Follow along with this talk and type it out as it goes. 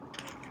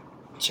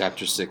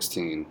Chapter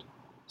 16.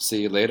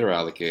 See you later,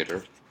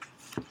 alligator.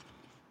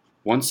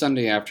 One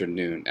Sunday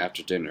afternoon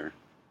after dinner,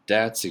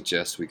 Dad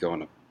suggests we go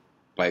on a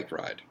bike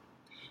ride.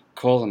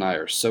 Cole and I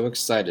are so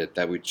excited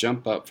that we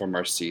jump up from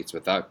our seats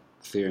without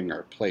clearing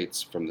our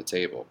plates from the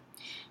table.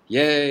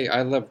 Yay,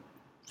 I love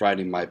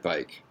riding my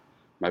bike,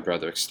 my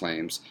brother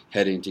exclaims,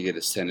 heading to get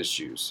his tennis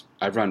shoes.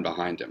 I run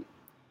behind him.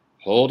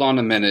 Hold on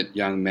a minute,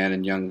 young man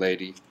and young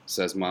lady,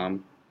 says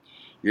Mom.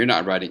 You're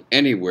not riding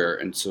anywhere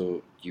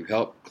until you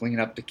help clean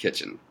up the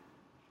kitchen.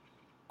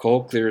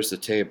 Cole clears the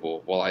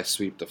table while I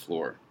sweep the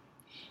floor.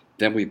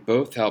 Then we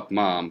both help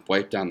Mom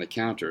wipe down the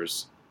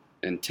counters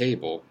and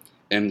table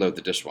and load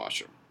the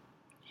dishwasher.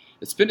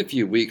 It's been a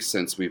few weeks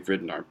since we've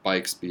ridden our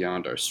bikes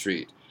beyond our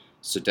street,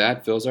 so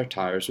Dad fills our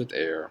tires with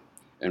air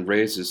and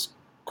raises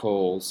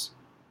Cole's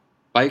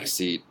bike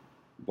seat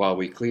while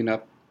we clean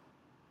up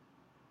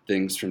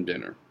things from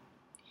dinner.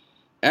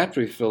 After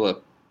we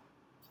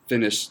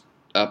finish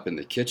up in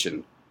the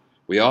kitchen,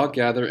 we all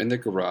gather in the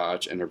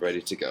garage and are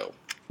ready to go.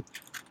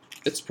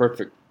 It's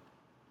perfect.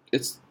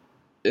 It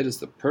is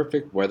the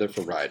perfect weather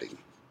for riding.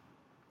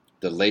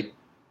 The late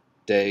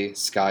day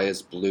sky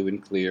is blue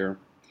and clear,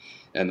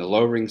 and the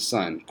lowering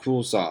sun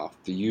cools off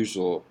the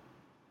usual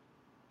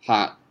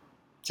hot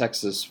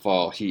Texas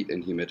fall heat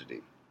and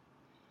humidity.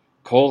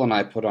 Cole and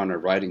I put on our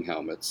riding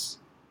helmets,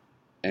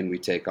 and we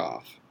take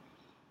off.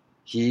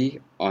 He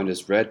on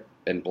his red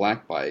and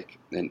black bike,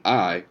 and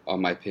I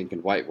on my pink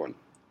and white one.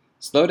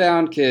 Slow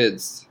down,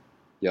 kids,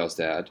 yells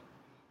Dad.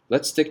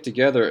 Let's stick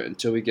together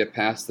until we get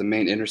past the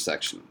main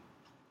intersection.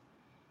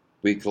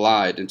 We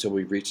glide until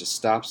we reach a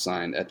stop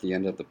sign at the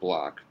end of the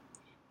block,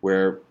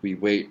 where we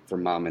wait for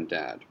Mom and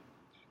Dad.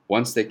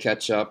 Once they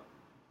catch up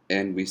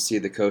and we see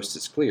the coast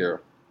is clear,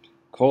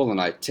 Cole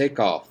and I take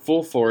off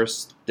full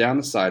force down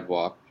the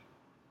sidewalk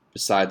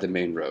beside the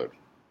main road.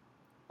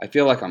 I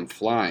feel like I'm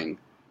flying.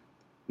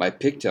 My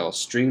pigtails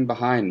stream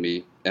behind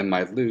me, and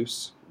my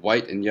loose,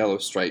 white and yellow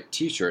striped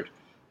t-shirt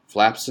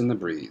flaps in the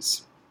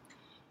breeze.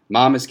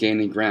 Mom is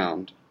gaining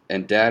ground,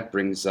 and Dad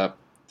brings up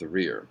the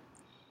rear.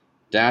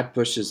 Dad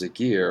pushes a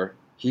gear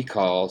he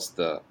calls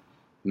the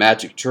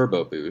Magic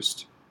Turbo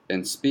Boost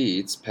and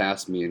speeds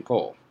past me and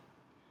Cole.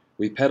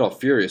 We pedal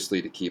furiously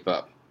to keep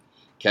up.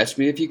 Catch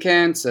me if you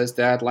can, says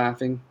Dad,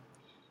 laughing.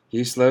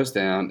 He slows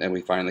down, and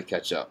we finally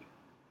catch up.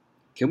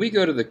 Can we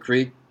go to the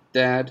creek,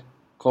 Dad?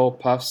 Cole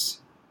puffs,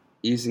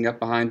 easing up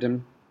behind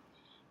him.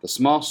 The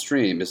small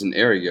stream is an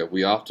area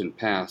we often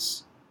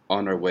pass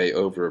on our way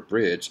over a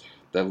bridge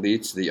that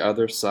leads to the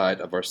other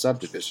side of our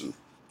subdivision.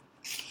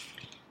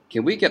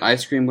 Can we get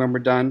ice cream when we're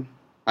done?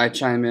 I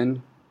chime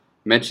in,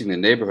 mentioning the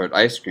neighborhood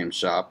ice cream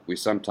shop we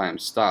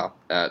sometimes stop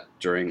at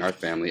during our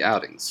family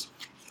outings.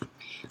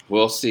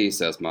 We'll see,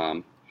 says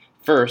Mom.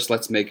 First,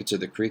 let's make it to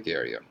the creek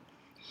area.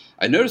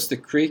 I notice the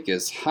creek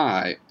is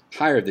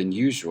higher than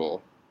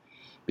usual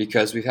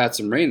because we've had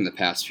some rain in the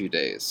past few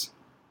days.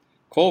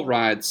 Cole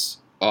rides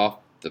off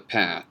the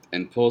path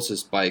and pulls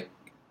his bike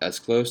as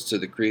close to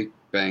the creek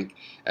bank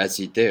as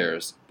he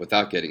dares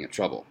without getting in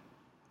trouble.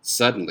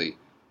 Suddenly,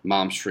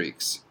 Mom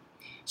shrieks.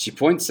 She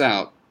points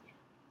out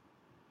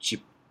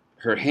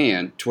her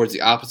hand towards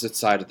the opposite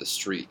side of the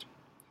street.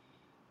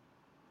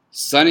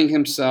 Sunning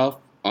himself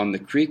on the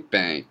creek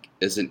bank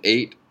is an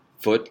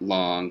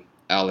 8-foot-long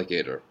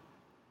alligator.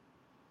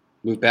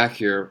 Move back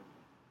here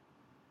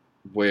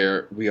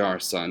where we are,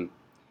 son,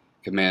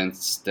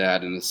 commands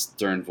Dad in a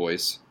stern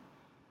voice.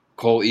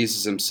 Cole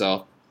eases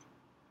himself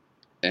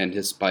and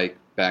his bike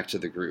back to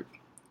the group.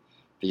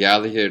 The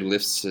alligator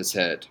lifts his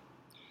head.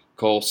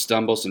 Cole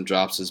stumbles and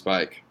drops his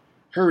bike.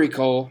 Hurry,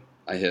 Cole,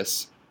 I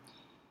hiss.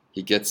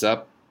 He gets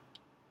up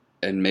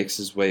and makes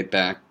his way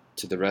back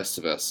to the rest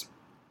of us.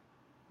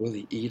 Will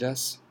he eat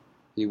us?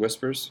 He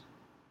whispers.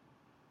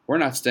 We're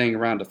not staying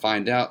around to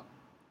find out,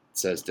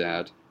 says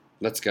Dad.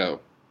 Let's go.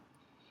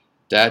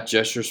 Dad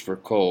gestures for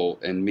Cole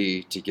and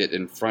me to get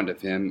in front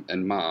of him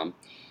and Mom,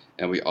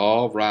 and we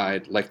all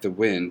ride like the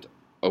wind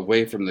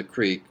away from the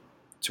creek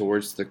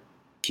towards the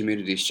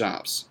community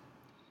shops.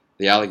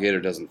 The alligator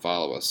doesn't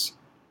follow us.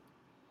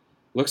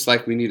 Looks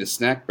like we need a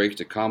snack break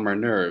to calm our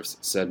nerves,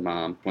 said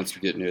Mom, once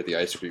we get near the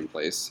ice cream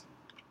place.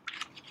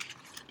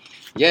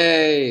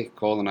 Yay!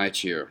 Cole and I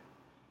cheer.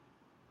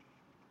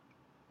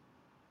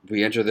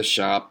 We enter the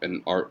shop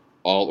and all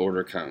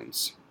order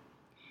cones.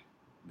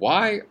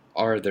 Why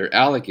are there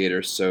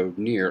alligators so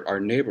near our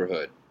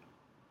neighborhood?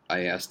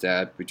 I asked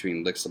Dad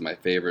between licks of my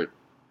favorite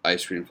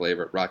ice cream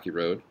flavor at Rocky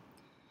Road.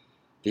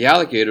 The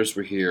alligators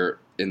were here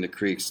in the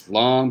creeks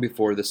long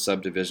before this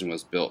subdivision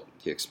was built,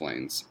 he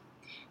explains.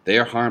 They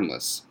are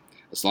harmless,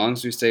 as long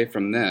as we stay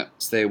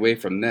away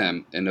from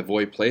them and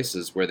avoid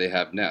places where they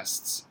have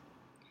nests.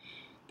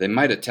 They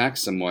might attack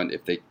someone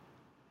if they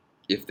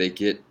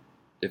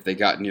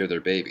got near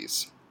their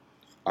babies.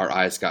 Our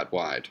eyes got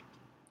wide.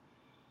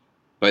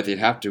 But they'd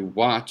have to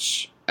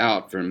watch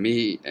out for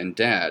me and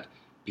Dad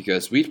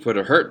because we'd put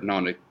a hurting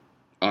on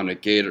a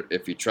gator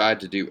if he tried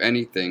to do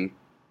anything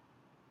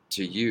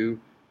to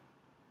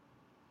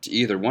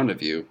either one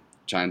of you,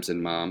 chimes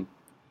in Mom.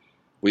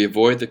 We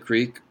avoid the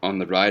creek on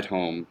the ride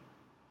home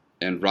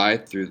and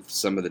ride through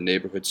some of the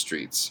neighborhood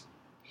streets.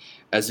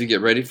 As we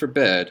get ready for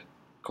bed,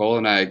 Cole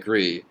and I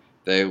agree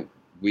that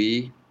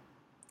we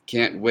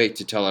can't wait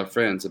to tell our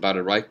friends about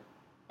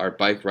our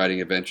bike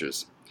riding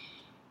adventures.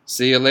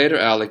 See you later,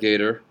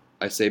 alligator,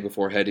 I say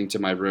before heading to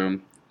my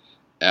room.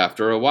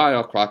 After a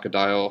while,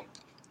 crocodile,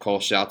 Cole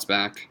shouts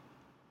back.